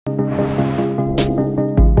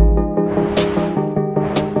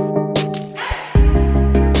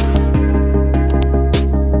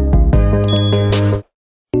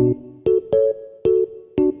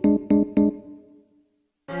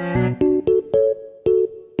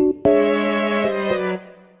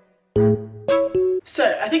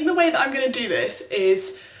think the way that I'm going to do this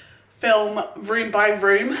is film room by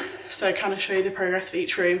room, so kind of show you the progress of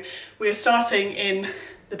each room. We are starting in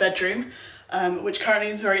the bedroom, which currently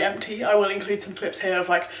is very empty. I will include some clips here of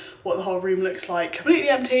like what the whole room looks like completely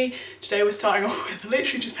empty. Today we're starting off with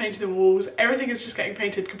literally just painting the walls. Everything is just getting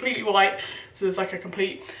painted completely white, so there's like a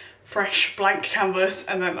complete fresh blank canvas,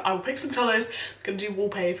 and then I will pick some colours. I'm going to do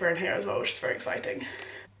wallpaper in here as well, which is very exciting.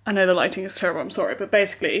 I know the lighting is terrible, I'm sorry, but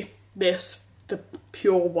basically this, the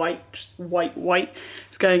pure white, just white,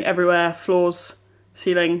 is going everywhere, floors,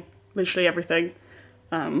 ceiling, literally everything.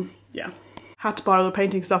 Yeah. Had to buy all the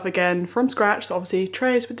painting stuff again from scratch, so obviously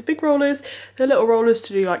trays with the big rollers, the little rollers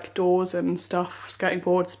to do like doors and stuff, skirting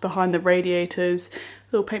boards behind the radiators,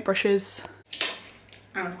 little paintbrushes,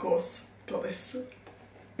 and of course got this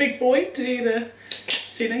big boy to do the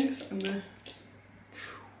ceilings and the...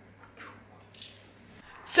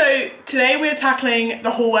 So today we're tackling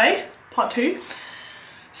the hallway, part 2.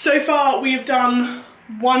 So far we have done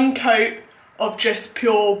one coat of just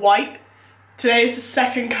pure white. Today is the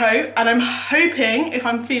second coat, and I'm hoping, if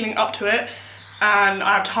I'm feeling up to it and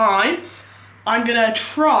I have time, I'm gonna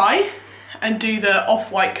try and do the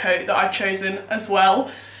off-white coat that I've chosen as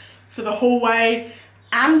well for the hallway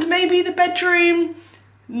and maybe the bedroom.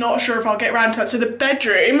 Not sure if I'll get around to that. So the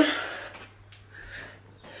bedroom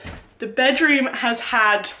has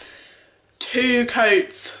had 2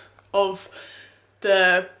 coats of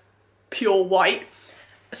the pure white,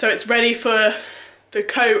 so it's ready for the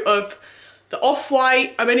coat of the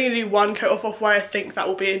off-white. I'm only gonna do 1 coat of off-white, I think that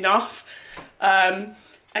will be enough, and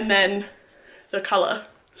then the colour.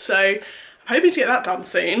 So I'm hoping to get that done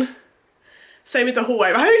soon. Same with the hallway.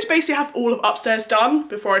 I'm hoping to basically have all of upstairs done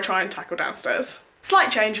before I try and tackle downstairs.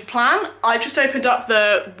 Slight change of plan. I just opened up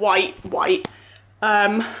the white,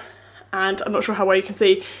 and I'm not sure how well you can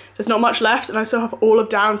see, there's not much left, and I still have all of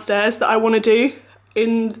downstairs that I want to do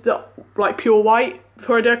in the like pure white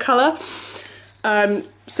before I do a colour.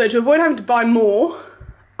 So to avoid having to buy more,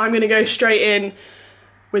 I'm going to go straight in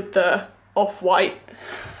with the off-white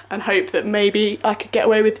and hope that maybe I could get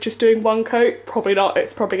away with just doing 1 coat. Probably not,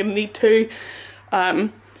 it's probably going to need 2,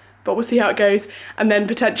 but we'll see how it goes. And then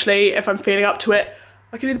potentially, if I'm feeling up to it,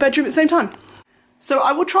 I can do the bedroom at the same time. So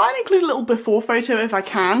I will try and include a little before photo if I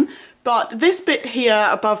can, but this bit here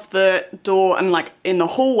above the door and like in the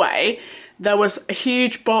hallway, there was a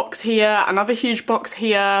huge box here, another huge box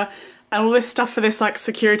here, and all this stuff for this like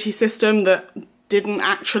security system that didn't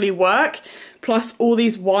actually work, plus all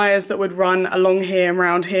these wires that would run along here and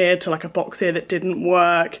around here to like a box here that didn't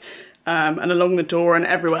work, and along the door and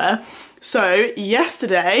everywhere. So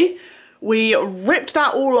yesterday we ripped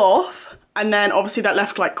that all off, and then obviously that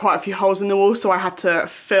left like quite a few holes in the wall, so I had to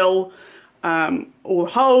fill all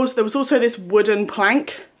the holes. There was also this wooden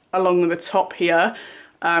plank along the top here,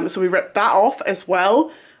 so we ripped that off as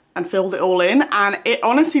well and filled it all in, and it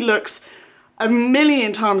honestly looks a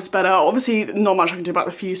million times better. Obviously not much I can do about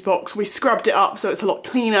the fuse box. We scrubbed it up so it's a lot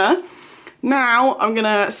cleaner. Now I'm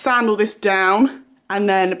gonna sand all this down and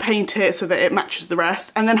then paint it so that it matches the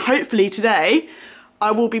rest, and then hopefully today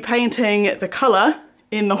I will be painting the colour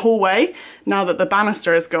in the hallway now that the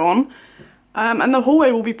banister is gone, and the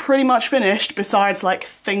hallway will be pretty much finished. Besides like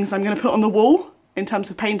things I'm going to put on the wall in terms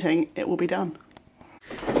of painting, it will be done.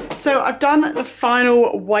 So I've done the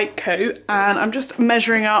final white coat, and I'm just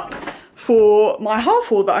measuring up for my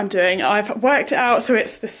half wall that I'm doing. I've worked it out so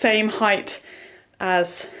it's the same height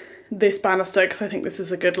as this banister, because I think this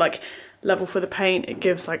is a good like level for the paint. It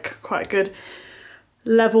gives like quite a good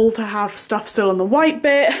level to have stuff still on the white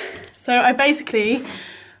bit. So I basically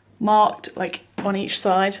marked like on each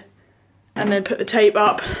side and then put the tape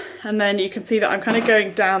up, and then you can see that I'm kind of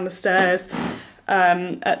going down the stairs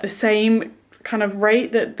at the same kind of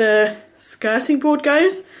rate that the skirting board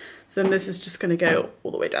goes. So then this is just going to go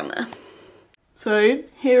all the way down there. So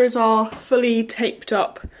here is our fully taped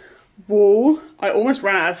up wall. I almost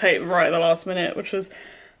ran out of tape right at the last minute, which was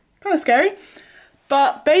kind of scary.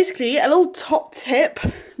 But basically a little top tip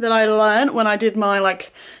that I learned when I did my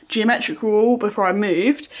like geometric wall before I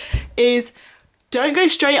moved is don't go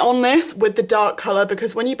straight on this with the dark colour,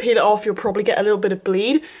 because when you peel it off you'll probably get a little bit of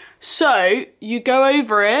bleed. So you go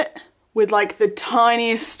over it with like the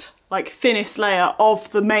tiniest, like thinnest layer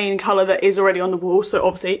of the main colour that is already on the wall, so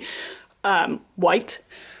obviously white.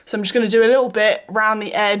 So I'm just going to do a little bit around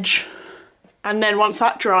the edge, and then once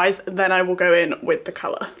that dries then I will go in with the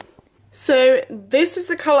colour. So this is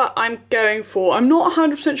the colour I'm going for. I'm not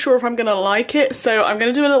 100% sure if I'm going to like it, so I'm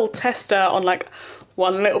going to do a little tester on like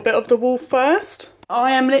one little bit of the wall first.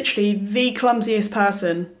 I am literally the clumsiest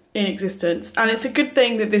person in existence, and it's a good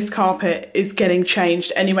thing that this carpet is getting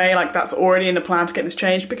changed anyway. Like that's already in the plan to get this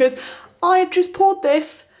changed, because I've just poured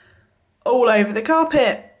this all over the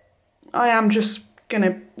carpet. I am just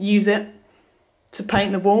gonna use it to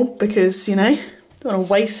paint the wall because, you know, don't want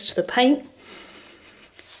to waste the paint.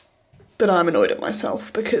 But I'm annoyed at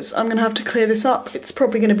myself because I'm gonna have to clear this up. It's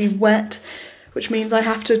probably gonna be wet, which means I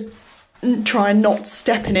have to try and not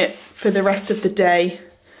step in it for the rest of the day.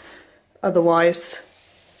 Otherwise,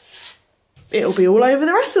 it'll be all over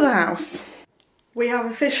the rest of the house. We have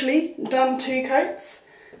officially done 2 coats.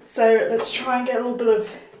 So let's try and get a little bit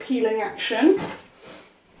of peeling action.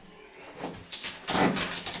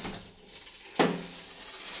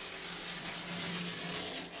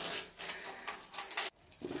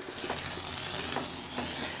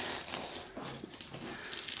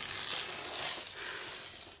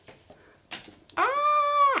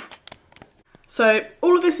 So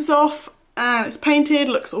all of this is off and it's painted,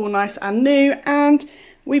 looks all nice and new, and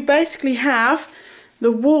we basically have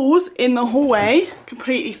the walls in the hallway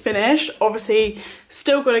completely finished. Obviously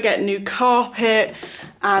still got to get new carpet,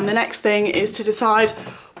 and the next thing is to decide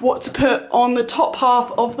what to put on the top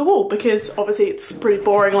half of the wall, because obviously it's pretty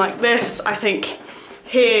boring like this. I think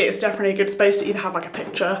here is definitely a good space to either have like a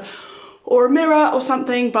picture or a mirror or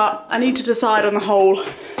something, but I need to decide on the whole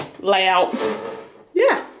layout.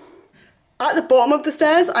 Yeah. At the bottom of the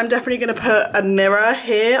stairs, I'm definitely going to put a mirror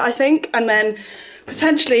here, I think, and then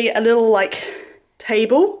potentially a little like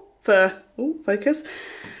table for, ooh, focus,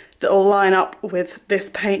 that'll line up with this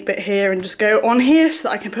paint bit here and just go on here so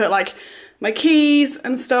that I can put like my keys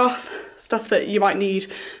and stuff that you might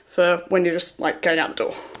need for when you're just like going out the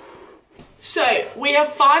door. So we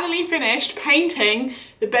have finally finished painting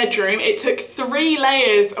the bedroom. It took 3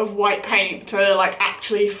 layers of white paint to like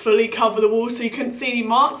actually fully cover the wall so you couldn't see any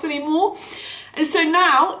marks anymore. And so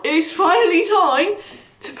now it is finally time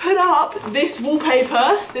to put up this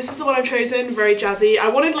wallpaper. This is the one I've chosen, very jazzy. I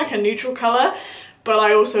wanted like a neutral colour, but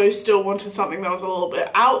I also still wanted something that was a little bit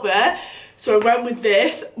out there. So I went with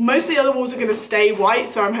this. Most of the other walls are gonna stay white,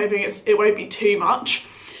 so I'm hoping it won't be too much.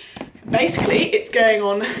 Basically, it's going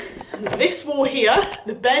on this wall here.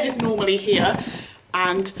 The bed is normally here,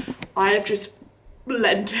 and I have just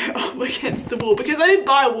leant it up against the wall because I didn't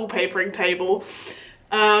buy a wallpapering table.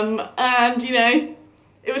 And you know,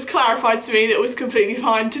 it was clarified to me that it was completely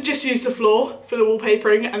fine to just use the floor for the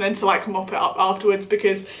wallpapering and then to like mop it up afterwards,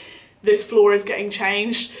 because this floor is getting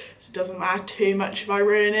changed, so it doesn't matter too much if I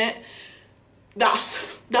ruin it. That's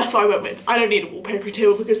what I went with. I don't need a wallpapering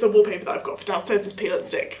table because the wallpaper that I've got for downstairs is peel and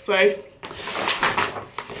stick. So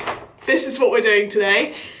this is what we're doing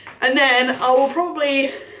today. And then I will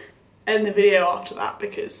probably end the video after that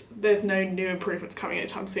because there's no new improvements coming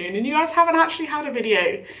anytime soon, and you guys haven't actually had a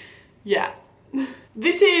video yet.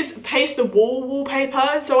 This is paste the wall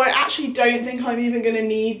wallpaper, so I actually don't think I'm even going to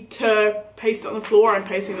need to paste it on the floor. I'm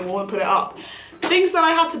pasting the wall and put it up. Things that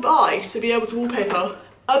I had to buy to be able to wallpaper: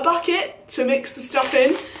 a bucket to mix the stuff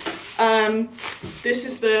in. This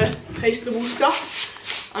is the paste the wall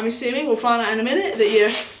stuff. I'm assuming, we'll find out in a minute, that you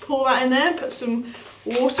pour that in there, put some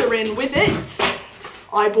water in with it.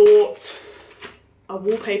 I bought a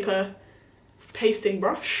wallpaper pasting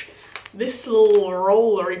brush. This little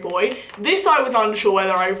rollery boy. This I was unsure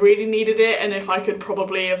whether I really needed it and if I could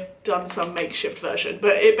probably have done some makeshift version,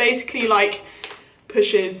 but it basically like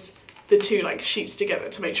pushes the 2 like sheets together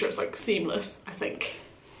to make sure it's like seamless, I think.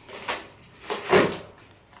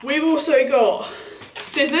 We've also got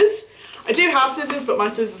scissors. I do have scissors, but my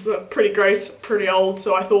scissors are pretty gross, pretty old,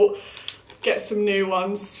 so I thought get some new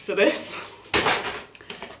ones for this.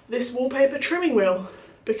 This wallpaper trimming wheel,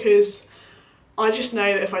 because I just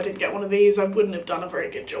know that if I didn't get one of these, I wouldn't have done a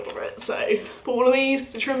very good job of it. So, bought one of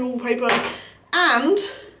these to trim wallpaper, and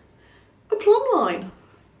a plumb line,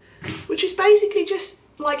 which is basically just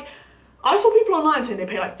like, I saw people online saying they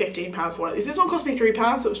pay like £15 for one of these. This one cost me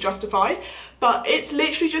 £3, so it was justified. But it's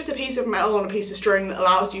literally just a piece of metal on a piece of string that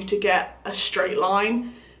allows you to get a straight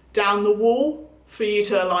line down the wall for you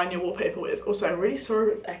to align your wallpaper with. Also, I'm really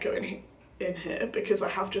sorry if it's echoing in here because I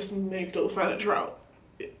have just moved all the furniture out.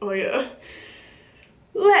 Oh yeah.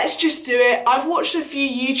 Let's just do it. I've watched a few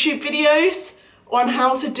YouTube videos on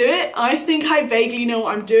how to do it. I think I vaguely know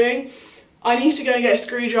what I'm doing. I need to go and get a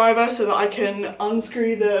screwdriver so that I can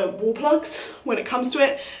unscrew the wall plugs when it comes to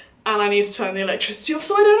it, and I need to turn the electricity off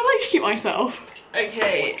so I don't electrocute myself.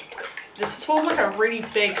 Okay, this has formed like a really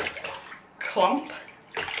big clump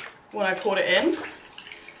when I poured it in.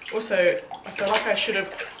 Also, I feel like I should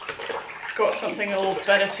have got something a little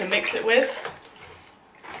better to mix it with.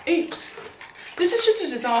 Oops. This is just a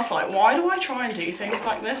disaster. Like, why do I try and do things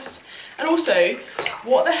like this? And also,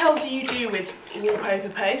 what the hell do you do with wallpaper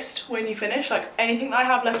paste when you finish? Like, anything that I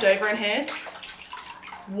have left over in here,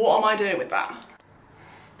 what am I doing with that?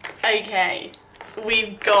 Okay,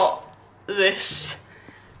 we've got this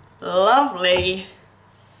lovely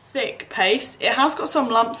thick paste. It has got some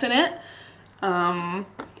lumps in it, and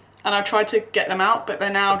I tried to get them out, but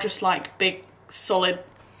they're now just like big solid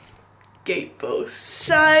goop balls.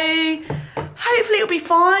 So hopefully it'll be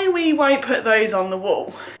fine. We won't put those on the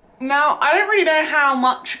wall. Now, I don't really know how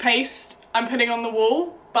much paste I'm putting on the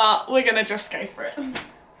wall, but we're gonna just go for it.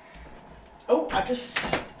 Oh, I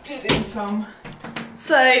just did in some.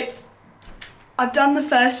 So I've done the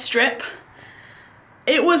first strip.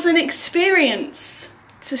 It was an experience,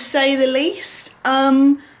 to say the least.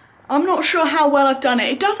 I'm not sure how well I've done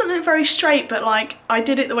it. It doesn't look very straight, but like I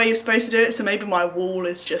did it the way you're supposed to do it, so maybe my wall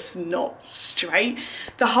is just not straight.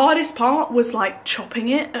 The hardest part was like chopping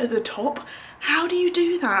it at the top. How do you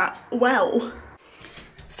do that well?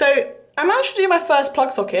 So I managed to do my first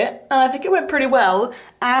plug socket, and I think it went pretty well,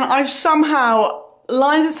 and I've somehow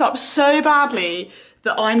lined this up so badly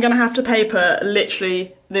that I'm gonna have to paper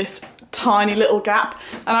literally this tiny little gap,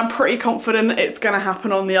 and I'm pretty confident it's gonna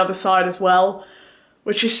happen on the other side as well,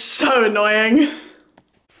 which is so annoying.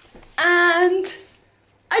 And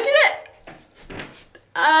I did it!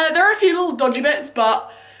 There are a few little dodgy bits,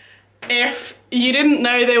 but if you didn't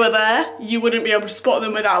know they were there, you wouldn't be able to spot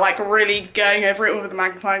them without like really going over it with a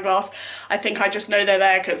magnifying glass. I think I just know they're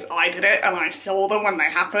there because I did it and I saw them when they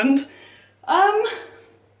happened.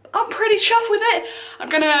 I'm pretty chuffed with it. I'm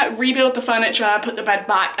gonna rebuild the furniture, put the bed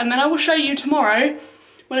back, and then I will show you tomorrow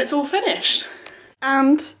when it's all finished.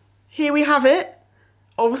 And here we have it.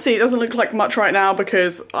 Obviously it doesn't look like much right now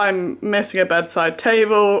because I'm missing a bedside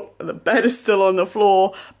table, the bed is still on the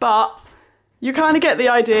floor, but you kind of get the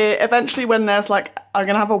idea. Eventually when there's like, I'm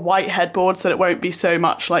gonna have a white headboard so it won't be so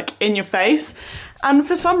much like in your face. And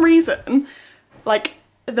for some reason, like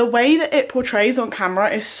the way that it portrays on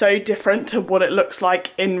camera is so different to what it looks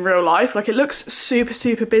like in real life. Like it looks super,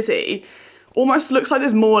 super busy. Almost looks like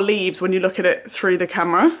there's more leaves when you look at it through the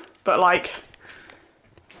camera, but like,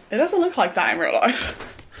 it doesn't look like that in real life.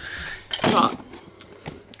 But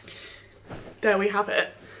there we have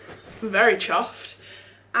it. I'm very chuffed.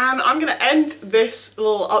 And I'm gonna end this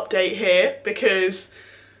little update here because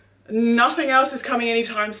nothing else is coming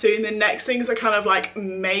anytime soon. The next things are kind of like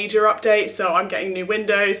major updates. So I'm getting new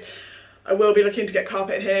windows. I will be looking to get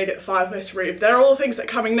carpet here, get the fireplace room. They're all things that are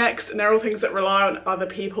coming next, and they're all things that rely on other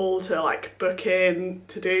people to like book in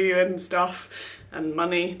to do and stuff, and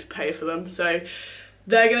money to pay for them. So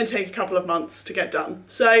they're gonna take a couple of months to get done.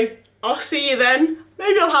 So I'll see you then.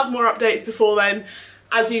 Maybe I'll have more updates before then.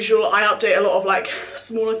 As usual, I update a lot of like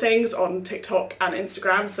smaller things on TikTok and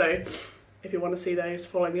Instagram, so if you want to see those,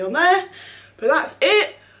 follow me on there. But that's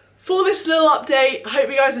it for this little update. I hope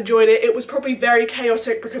you guys enjoyed it. It was probably very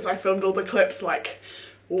chaotic because I filmed all the clips like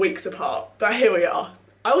weeks apart, but here we are.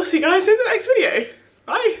 I will see you guys in the next video.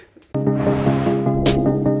 Bye.